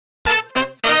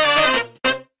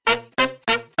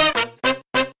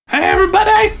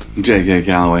J.K.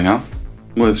 Calloway, huh?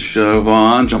 With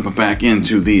Siobhan jumping back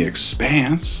into the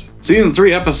Expanse. Season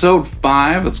 3, Episode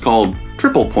 5. It's called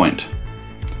Triple Point.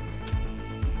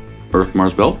 Earth,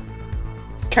 Mars, Belt?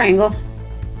 Triangle.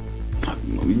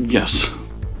 Yes.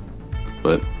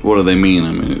 But what do they mean?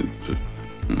 I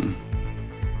mean,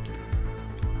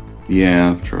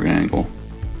 yeah, triangle.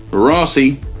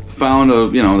 Rossi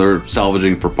found they're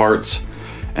salvaging for parts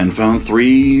and found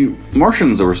 3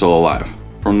 Martians that were still alive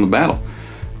from the battle.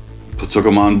 Took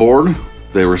them on board.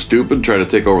 They were stupid, tried to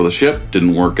take over the ship.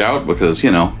 Didn't work out because,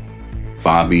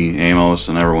 Bobby, Amos,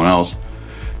 and everyone else.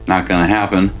 Not gonna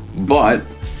happen. But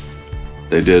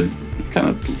they did kind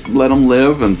of let them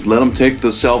live and let them take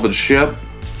the salvaged ship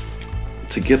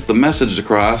to get the message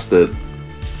across that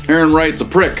Aaron Wright's a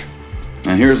prick.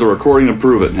 And here's the recording to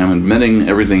prove it. Him admitting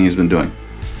everything he's been doing,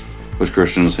 which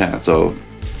Christians had. So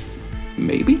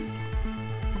maybe,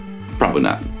 probably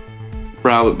not.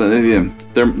 Probably, but yeah,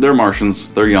 they're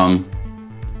Martians. They're young.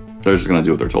 They're just gonna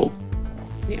do what they're told.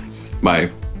 Yes. By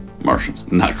Martians,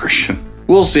 not Christian.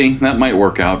 We'll see. That might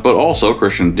work out. But also,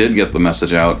 Christian did get the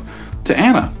message out to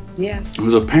Anna. Yes.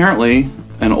 Who's apparently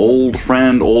an old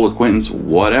friend, old acquaintance,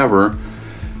 whatever,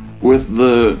 with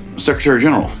the Secretary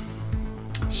General.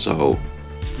 So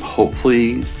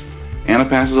hopefully Anna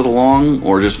passes it along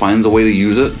or just finds a way to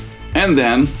use it. And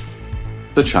then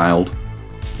the child.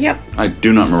 Yep. I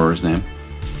do not remember his name.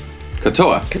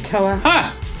 Katoa.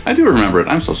 Ha! I do remember it.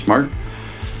 I'm so smart.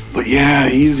 But yeah,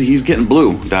 he's getting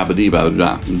blue.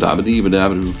 Dabba-dee-ba-da-da.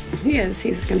 He is.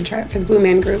 He's going to try it for the Blue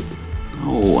Man Group.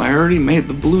 Oh, I already made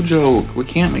the blue joke. We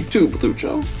can't make 2 blue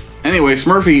jokes. Anyway,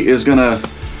 Smurfy is gonna...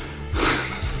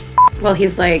 Well,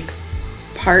 he's like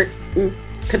part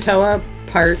Katoa,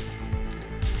 part...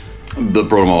 The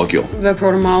protomolecule. The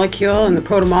protomolecule, and the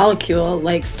protomolecule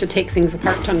likes to take things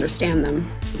apart to understand them.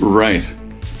 Right.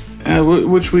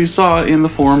 Which we saw in the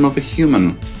form of a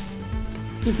human.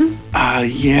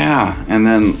 Yeah. And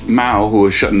then Mao, who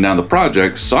was shutting down the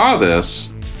project, saw this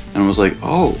and was like,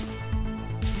 oh,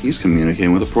 he's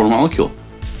communicating with a protomolecule.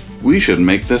 We should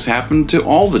make this happen to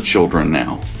all the children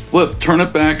now. Let's turn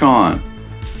it back on.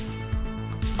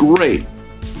 Great.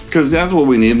 Because that's what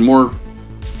we need, more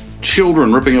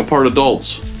children ripping apart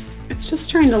adults. It's just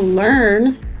trying to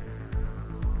learn.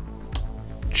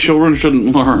 Children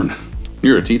shouldn't learn.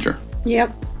 You're a teacher.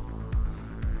 Yep.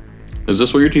 Is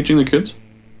this what you're teaching the kids?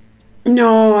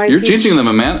 No, You're teaching them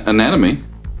anatomy.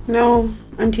 No,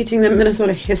 I'm teaching them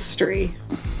Minnesota history.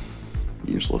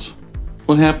 Useless.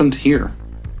 What happened here?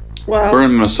 Well, we're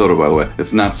in Minnesota, by the way.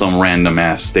 It's not some random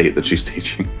ass state that she's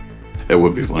teaching. It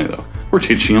would be funny though. We're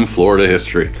teaching them Florida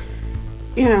history.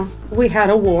 We had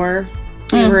a war.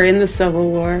 We were in the Civil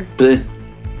War. Bleh.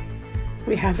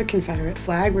 We have a Confederate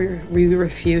flag we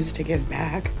refuse to give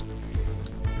back.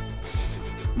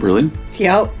 Really?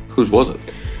 Yep. Whose was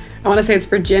it? I want to say it's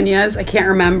Virginia's. I can't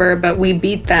remember, but we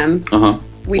beat them.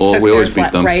 We always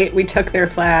beat them. Right? We took their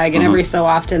flag, and every so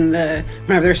often,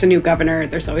 whenever there's a new governor,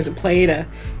 there's always a play to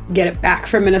get it back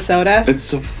from Minnesota.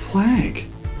 It's a flag.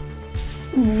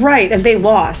 Right, and they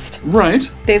lost. Right.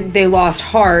 They lost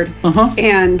hard.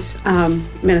 And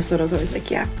Minnesota's always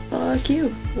like, yeah, fuck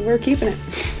you. We're keeping it.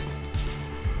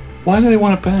 Why do they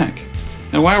want it back?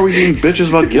 And why are we being bitches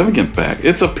about giving it back?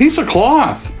 It's a piece of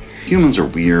cloth. Humans are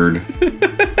weird.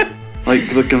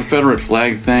 Like the Confederate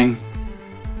flag thing.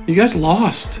 You guys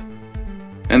lost.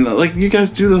 And you guys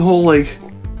do the whole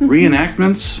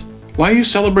reenactments. Why are you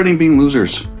celebrating being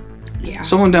losers? Yeah.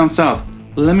 Someone down south,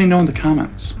 let me know in the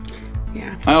comments.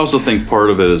 Yeah. I also think part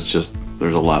of it is just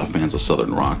there's a lot of fans of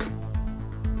Southern rock.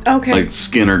 Okay. Like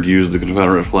Skynyrd used the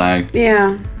Confederate flag. Yeah.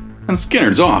 And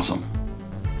Skynyrd's awesome.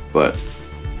 But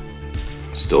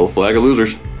still a flag of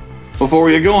losers. Before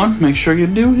we get going, make sure you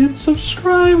do hit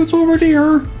subscribe. It's over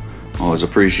there. Always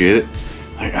appreciate it.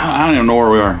 I don't even know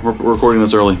where we are. We're recording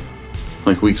this early.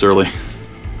 Weeks early.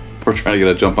 We're trying to get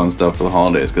a jump on stuff for the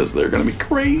holidays because they're going to be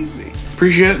crazy.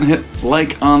 Appreciate it, and hit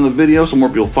like on the video so more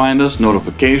people find us.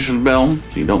 Notification bell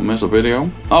so you don't miss a video.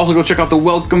 Also go check out the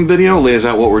welcome video. It lays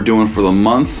out what we're doing for the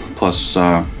month. Plus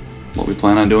what we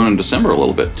plan on doing in December a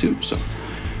little bit too. So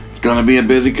it's going to be a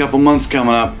busy couple months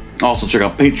coming up. Also check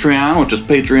out Patreon, which is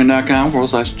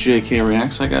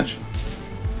patreon.com/JKReacts. I got you.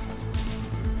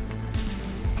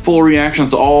 Full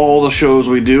reactions to all the shows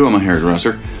we do. I'm a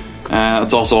hairdresser.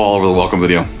 It's also all over the welcome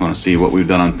video. Want to see what we've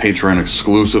done on Patreon,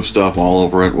 exclusive stuff all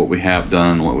over it, what we have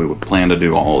done, what we would plan to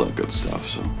do, all that good stuff.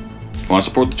 So if you want to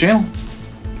support the channel,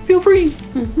 feel free.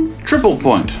 Triple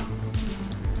point.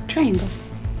 Triangle.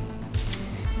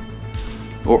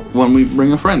 Or when we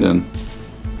bring a friend in,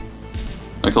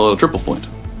 I call it a triple point.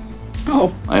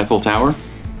 Oh. Eiffel Tower.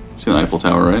 See the Eiffel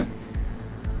Tower, right?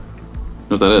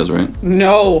 what that is, right?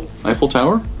 No. Eiffel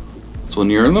Tower? It's when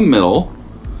you're in the middle,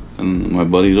 and my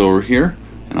buddy's over here,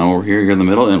 and I'm over here, you're in the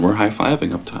middle, and we're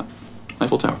high-fiving up top.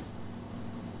 Eiffel Tower.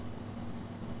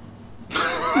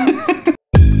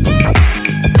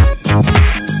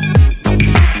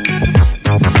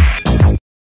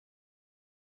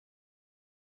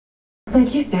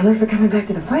 Thank you, Sailor, for coming back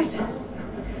to the fight.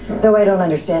 Though I don't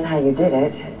understand how you did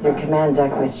it. Your command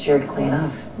deck was sheared clean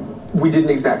off. We didn't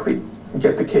exactly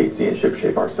get the KC and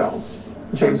shipshape ourselves.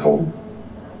 James Holden.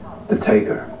 The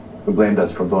Taker, who blamed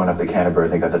us for blowing up the Canterbury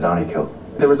they got the Donnie killed.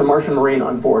 There was a Martian Marine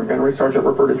on board, Gunnery Sergeant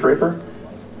Roberta Draper.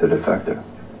 The Defector.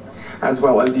 As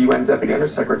well as UN Deputy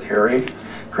Undersecretary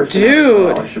Christian.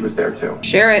 Dude. She was there too.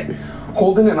 Share it.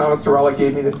 Holden and Avasarala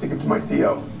gave me this to give to my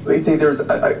CO. They say there's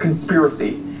a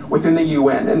conspiracy within the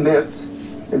UN, and this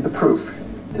is the proof.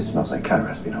 This smells like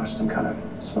counter-espionage, some kind of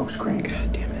smokescreen.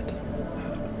 God damn it.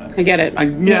 I get it.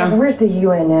 Yeah. Where's the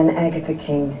UNN, Agatha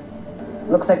King?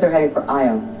 Looks like they're heading for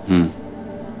Io.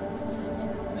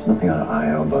 There's nothing on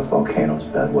Io but volcanoes,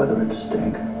 bad weather, and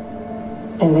stink.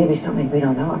 And maybe something we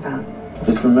don't know about.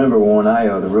 Just remember, when on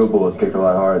Io, the real bullets kick a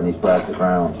lot harder than these plastic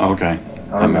rounds. Okay.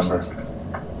 I remember.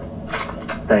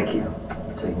 Thank you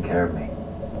for taking care of me.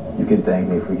 You can thank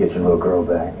me if we get your little girl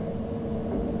back.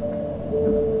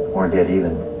 Or get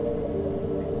even.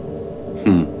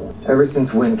 Ever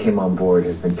since Wynn came on board,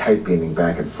 there's been tight beaming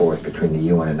back and forth between the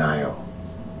UN and IO.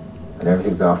 And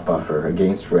everything's off buffer,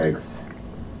 against regs,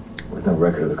 with no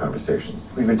record of the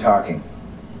conversations. We've been talking,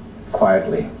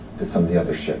 quietly, to some of the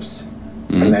other ships.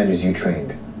 Commanders you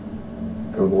trained.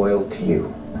 They're loyal to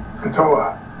you.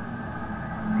 Katoa,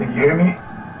 can you hear me?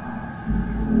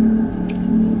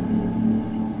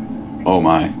 Oh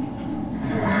my.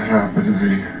 What happened to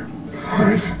me?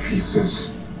 5 pieces.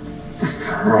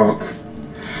 Rock.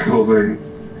 Building.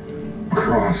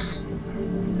 Across.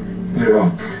 Get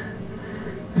up.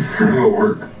 Through the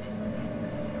work.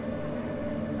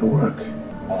 The work.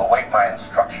 Will await my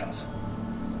instructions.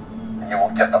 And you will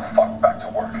get the fuck back to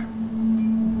work.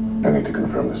 I need to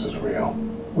confirm this is real.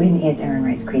 Wynn is Aaron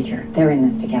Wright's creature. They're in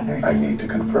this together. I need to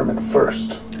confirm it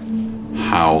first.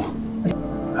 How?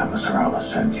 Avasarala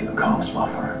sent you the comms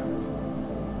buffer.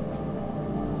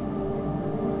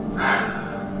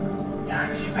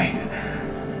 You made it.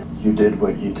 You did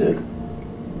what you did.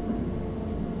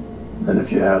 And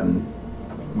if you hadn't,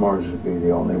 Mars would be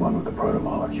the only one with the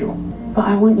proto-molecule. But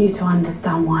I want you to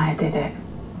understand why I did it.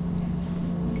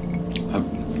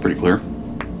 Pretty clear.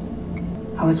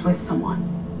 I was with someone.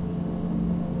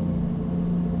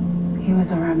 He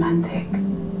was a romantic,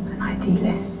 an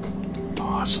idealist.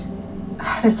 Awesome. I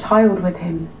had a child with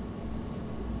him.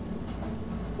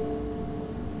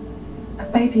 A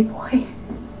baby boy.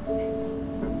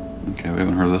 Okay, we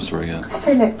haven't heard this story yet.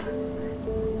 Philip,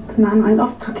 the man I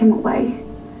loved, took him away.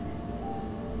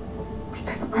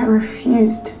 Because I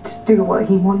refused to do what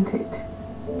he wanted.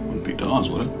 Wouldn't be Dawes,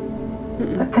 would it?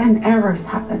 But then Eros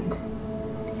happened.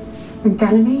 And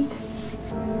Ganymede,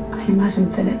 I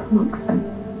imagined Philip amongst them.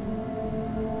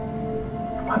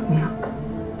 It woke me up.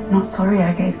 I'm not sorry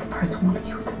I gave the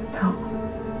proto-molecule to the belt.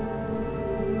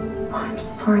 I'm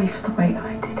sorry for the way that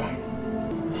I did it.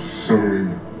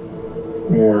 Soon.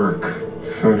 Work.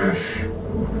 Finish.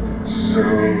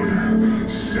 Soon.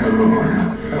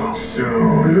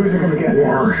 We're losing him again.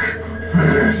 Work.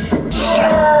 Finish.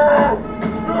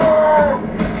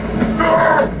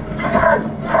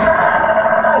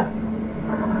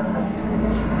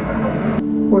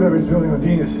 Whatever's building on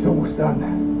Venus is almost done.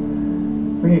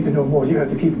 We need to know more. You have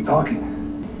to keep him talking.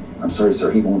 I'm sorry, sir.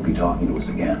 He won't be talking to us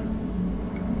again.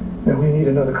 Then we need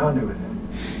another conduit.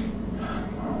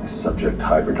 This subject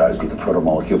hybridized with the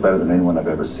proto-molecule better than anyone I've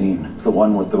ever seen. It's the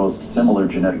one with the most similar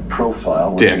genetic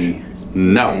profile. Dick.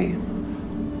 No.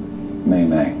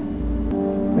 May.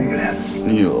 Make it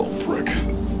happen. You little prick.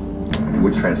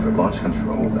 We transferred launch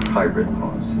control of the hybrid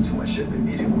pods into my ship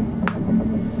immediately.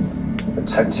 The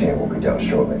tech team will be down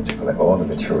shortly to collect all the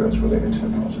materials related to the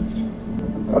project.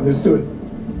 Understood.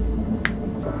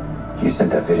 You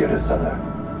sent that video to Sutter.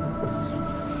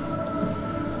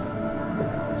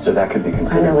 So that could be I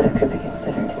considered. know what it could be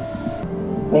considered.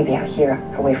 Maybe out here,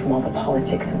 away from all the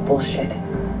politics and bullshit.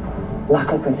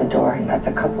 Luck opens a door and lets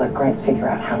a couple of grunts figure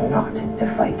out how not to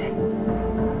fight.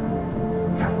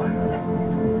 For once.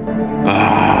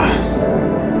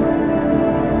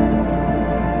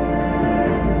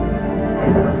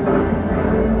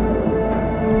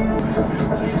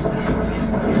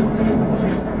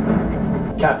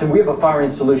 Captain, we have a firing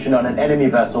solution on an enemy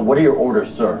vessel. What are your orders,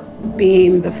 sir?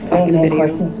 Beam the fucking Maintain video.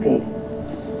 course and speed.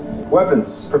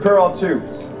 Weapons, prepare all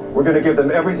tubes. We're gonna give them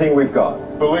everything we've got.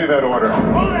 Believe that order.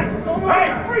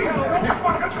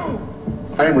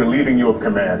 I am relieving you of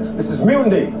command. This is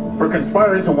mutiny. For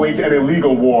conspiring to wage an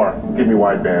illegal war. Give me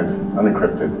wideband,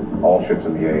 unencrypted. All ships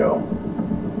in the AO.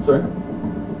 Sir?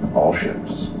 All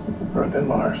ships, Earth and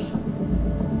Mars.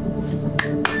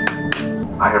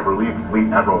 I have relieved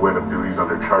Fleet Admiral Wynn of duties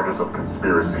under charges of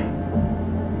conspiracy.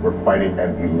 We're fighting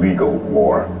an illegal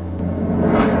war.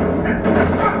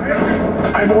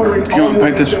 I'm ordering all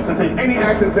UN ships to take any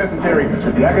actions necessary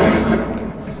to the academic...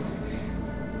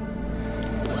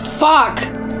 Fuck!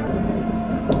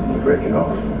 Break it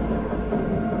off.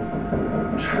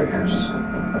 Traitors.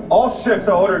 All ships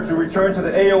are ordered to return to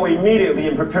the AO immediately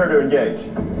and prepare to engage.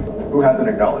 Who hasn't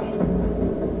acknowledged?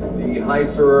 The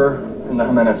Heiserer and the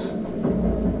Jimenez.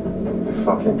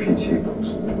 Fucking PT boots.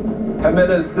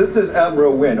 Jimenez, this is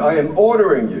Admiral Wynn. I am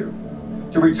ordering you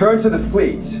to return to the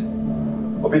fleet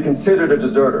or be considered a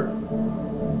deserter.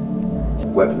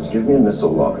 Weapons, give me a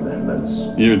missile log in the Jimenez.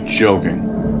 You're joking.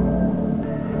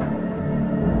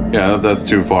 Yeah, that's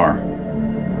too far.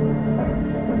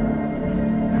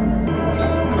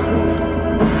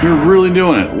 You're really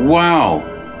doing it. Wow.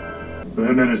 The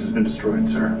Jimenez has been destroyed,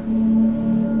 sir.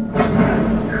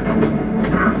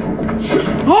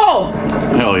 Oh!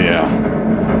 Hell yeah.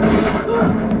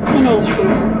 No.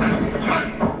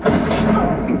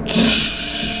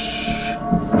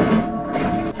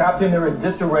 Captain, they're in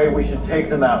disarray. We should take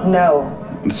them out. No.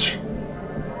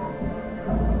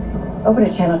 Open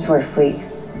a channel to our fleet.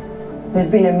 There's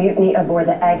been a mutiny aboard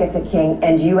the Agatha King,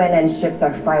 and UNN ships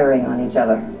are firing on each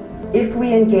other. If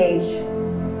we engage,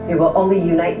 it will only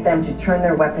unite them to turn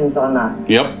their weapons on us.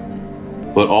 Yep.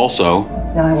 But also...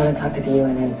 Now I want to talk to the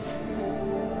UNN.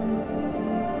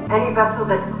 Any vessel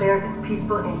that declares its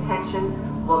peaceful intentions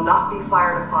will not be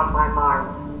fired upon by Mars,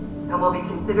 and will be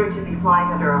considered to be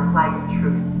flying under our flag of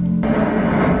truce.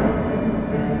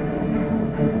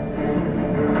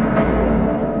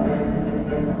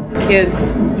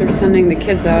 Kids. They're sending the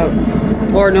kids out.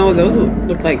 Or no, those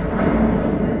look like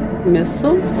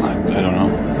missiles? I don't know.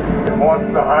 It wants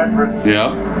the hybrids.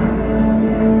 Yep.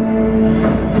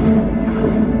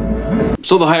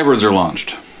 So the hybrids are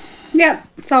launched. Yep.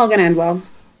 It's all gonna end well.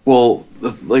 Well,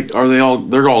 like, are they all...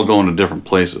 They're all going to different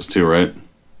places, too, right?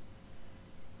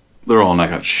 They're all not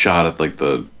got shot at, like,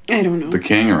 the... I don't know. The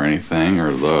King or anything,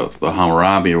 or the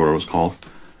Hammurabi, or what it was called.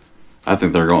 I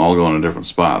think they're all going to different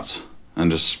spots and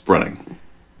just spreading.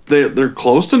 They're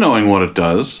close to knowing what it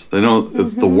does. They know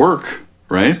it's the work,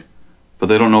 right? But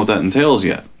they don't know what that entails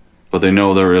yet. But they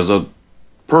know there is a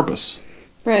purpose.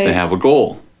 Right. They have a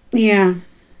goal. Yeah.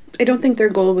 I don't think their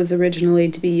goal was originally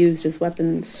to be used as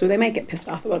weapons, so they might get pissed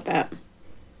off about that.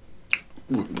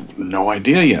 No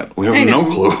idea yet. We have no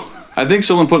clue. I think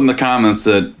someone put in the comments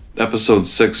that episode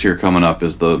 6 here coming up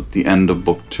is the end of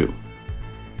book 2.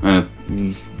 And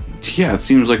it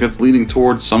seems like it's leading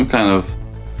towards some kind of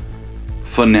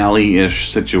finale-ish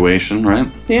situation, right?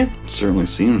 Yeah. It certainly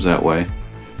seems that way.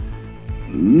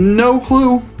 No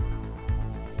clue.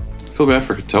 I feel bad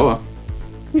for Katoa.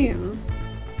 Yeah.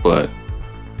 But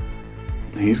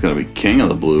he's gonna be king of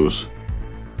the blues.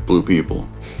 Blue people.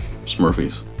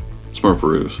 Smurfies.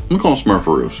 Smurfaroos. I'm gonna call them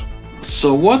Smurfaroos.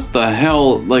 So what the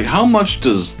hell, like, how much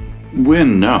does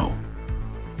Wynn know?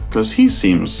 Because he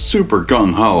seems super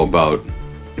gung-ho about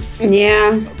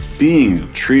being a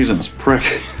treasonous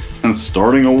prick and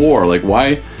starting a war. Like,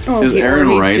 why is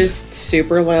Aaron Wright... He's just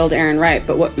super loyal to Aaron Wright,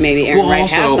 but what, maybe Aaron Wright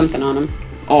has something on him.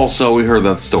 Also, we heard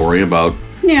that story about,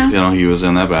 you know, he was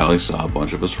in that battle, he saw a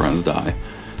bunch of his friends die.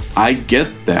 I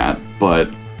get that,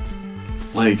 but,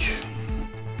 like...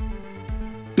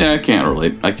 Yeah, I can't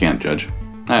relate. I can't judge.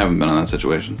 I haven't been in that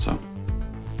situation, so...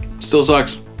 Still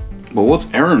sucks. But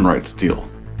what's Aaron Wright's deal?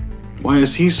 Why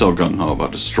is he so gung-ho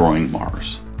about destroying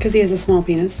Mars? Because he has a small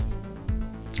penis.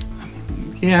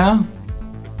 Yeah.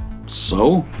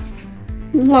 So?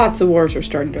 Lots of wars are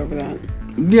started over that.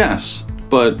 Yes,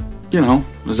 but, you know,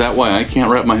 is that why I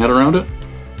can't wrap my head around it?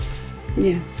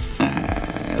 Yes.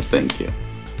 Thank you.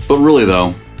 But really,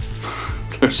 though,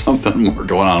 there's something more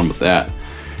going on with that.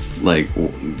 Like,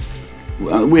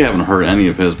 we haven't heard any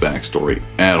of his backstory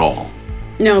at all.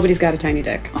 No, but he's got a tiny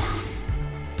dick.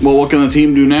 Well, what can the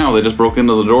team do now? They just broke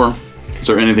into the door. Is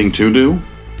there anything to do?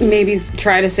 Maybe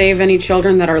try to save any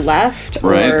children that are left,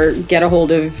 or get a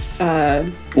hold of.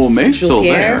 Well, May's still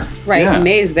there, right? Yeah.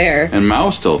 May's there, and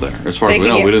Mao's still there. As far as we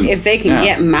know, we didn't. If they can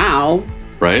get Mao,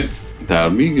 right, that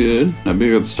would be good. That'd be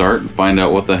a good start. Find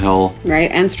out what the hell.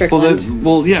 Right, and Strickland.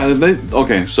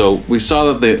 Okay. So we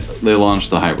saw that they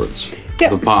launched the hybrids,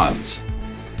 the pods.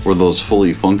 Were those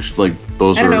fully like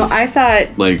those? I don't know. I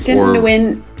thought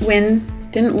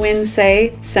didn't Wynn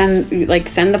say send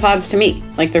the pods to me?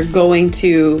 Like they're going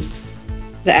to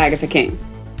the Agatha King.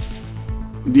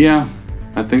 Yeah.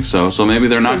 I think so. So maybe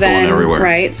they're not going everywhere.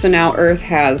 Right. So now Earth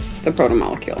has the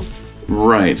protomolecule.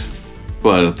 Right.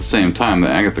 But at the same time, the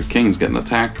Agatha King's getting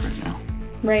attacked right now.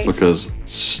 Right. Because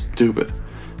it's stupid.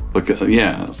 Because,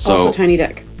 yeah, so... Also tiny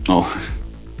dick. Oh.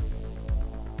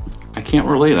 I can't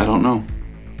relate. I don't know.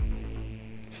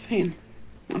 Same.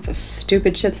 Lots of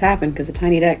stupid shit's happened because of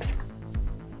tiny dicks.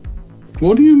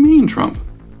 What do you mean, Trump?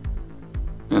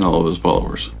 And all of his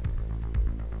followers.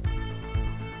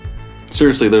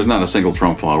 Seriously, there's not a single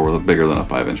Trump follower bigger than a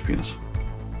 5-inch penis.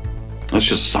 That's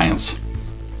just science.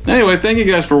 Anyway, thank you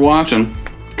guys for watching.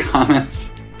 Comments.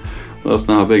 Let us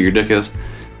know how big your dick is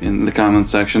in the comments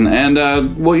section.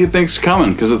 And what you think's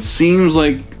coming. Because it seems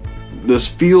like this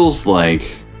feels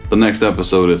like the next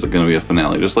episode is going to be a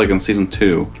finale. Just like in season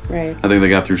 2. Right. I think they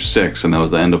got through 6 and that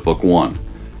was the end of book 1.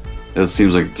 It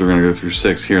seems like they're going to go through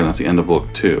 6 here and that's the end of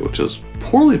book 2. Which is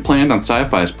poorly planned on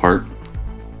Sci-Fi's part.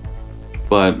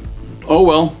 But... oh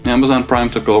well, Amazon Prime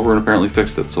took over and apparently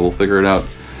fixed it, so we'll figure it out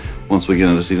once we get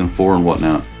into season 4 and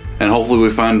whatnot. And hopefully we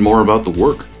find more about the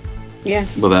work.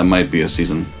 Yes. But that might be a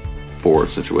season 4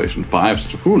 situation, 5,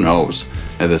 who knows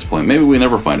at this point. Maybe we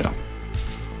never find out.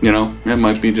 You know, it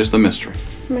might be just a mystery.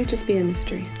 It might just be a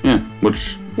mystery. Yeah,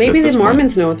 which... maybe the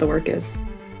Mormons know what the work is.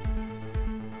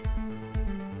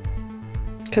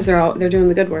 Because they're doing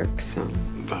the good work, so...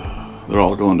 they're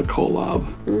all going to collab.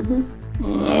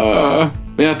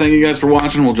 Mm-hmm. Yeah, thank you guys for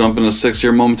watching. We'll jump into 6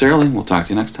 here momentarily. We'll talk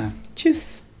to you next time. Tschüss.